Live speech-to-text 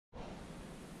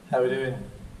How we doing?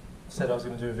 Said I was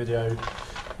going to do a video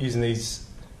using these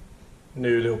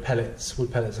new little pellets,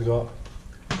 wood pellets I got,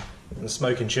 and the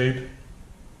smoking tube.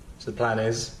 So the plan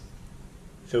is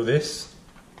fill this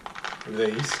with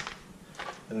these,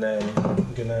 and then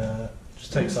I'm going to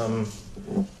just take some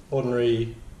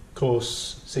ordinary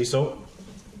coarse sea salt,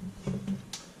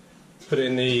 put it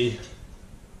in the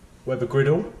Weber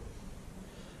griddle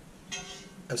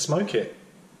and smoke it.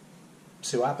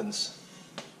 See what happens.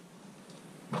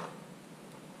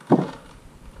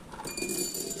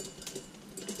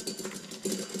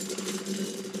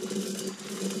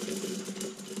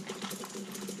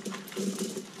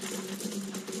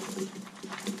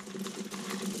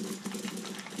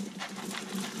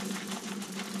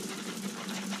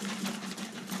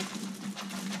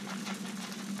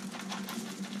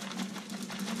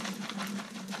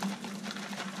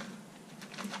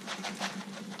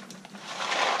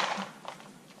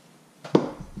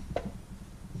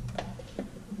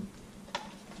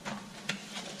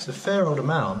 It's a fair old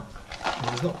amount, and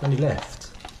there's not many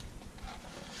left.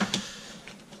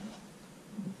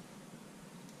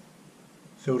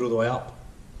 Filled all the way up.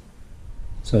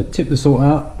 So tip the salt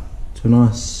out to a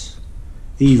nice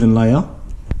even layer.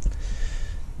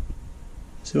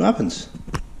 See what happens.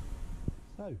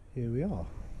 So here we are.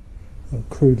 A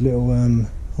crude little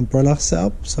umbrella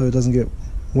setup so it doesn't get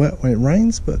wet when it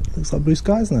rains, but looks like blue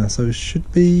skies now, so it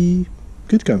should be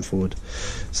good going forward.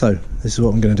 So this is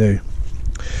what I'm going to do.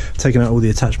 Taking out all the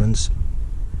attachments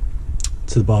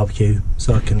to the barbecue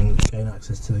so I can gain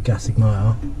access to the gas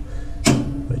igniter,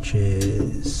 which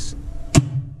is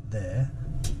there,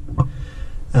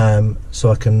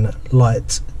 so I can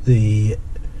light the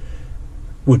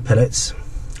wood pellets,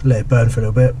 let it burn for a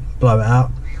little bit, blow it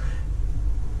out,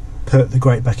 put the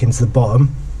grate back into the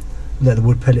bottom, let the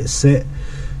wood pellets sit,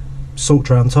 salt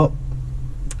tray on top,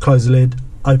 close the lid,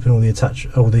 open all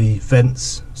the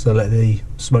vents so let the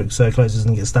smoke circulate so it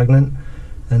doesn't get stagnant,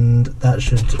 and that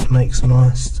should make some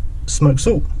nice smoked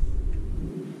salt.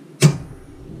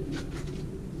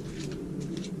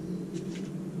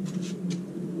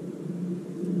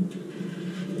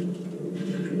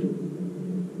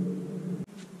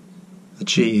 I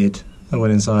cheated. I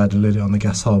went inside and lit it on the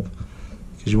gas hob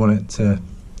because you want it to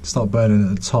start burning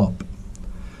at the top.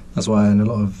 That's why in a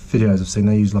lot of videos I've seen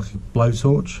they use like a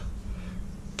blowtorch.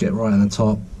 Get right on the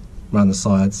top, around the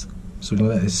sides. So we're going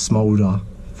to let this smoulder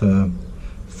for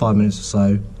 5 minutes or so,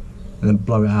 and then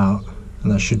blow it out,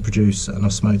 and that should produce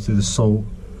enough smoke through the salt.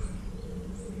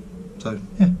 So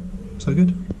yeah, so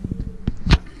good.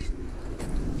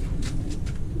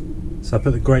 So I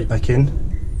put the grate back in.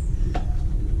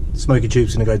 Smoky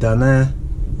tube's going to go down there.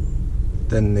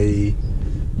 Then the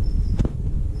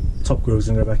top grill's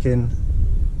going to go back in.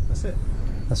 That's it.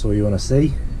 That's all you want to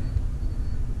see.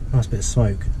 Nice bit of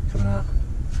smoke coming out,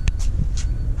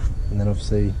 and then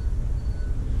obviously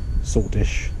salt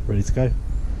dish ready to go.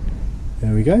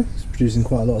 There we go, it's producing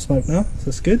quite a lot of smoke now, so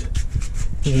that's good.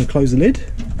 I'm going to close the lid,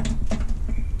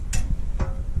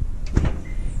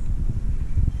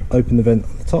 open the vent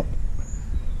on the top,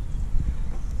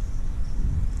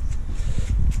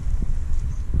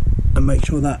 and make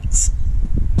sure that's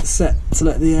set to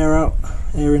let the air out,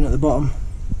 air in at the bottom.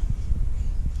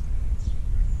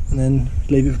 And then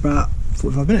leave it for about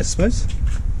 45 minutes, I suppose.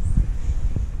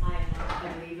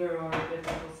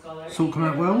 Salt come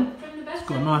out well. It's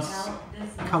got a nice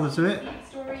colour to it.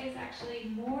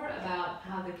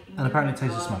 And apparently it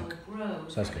tastes of smoke.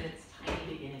 So that's good.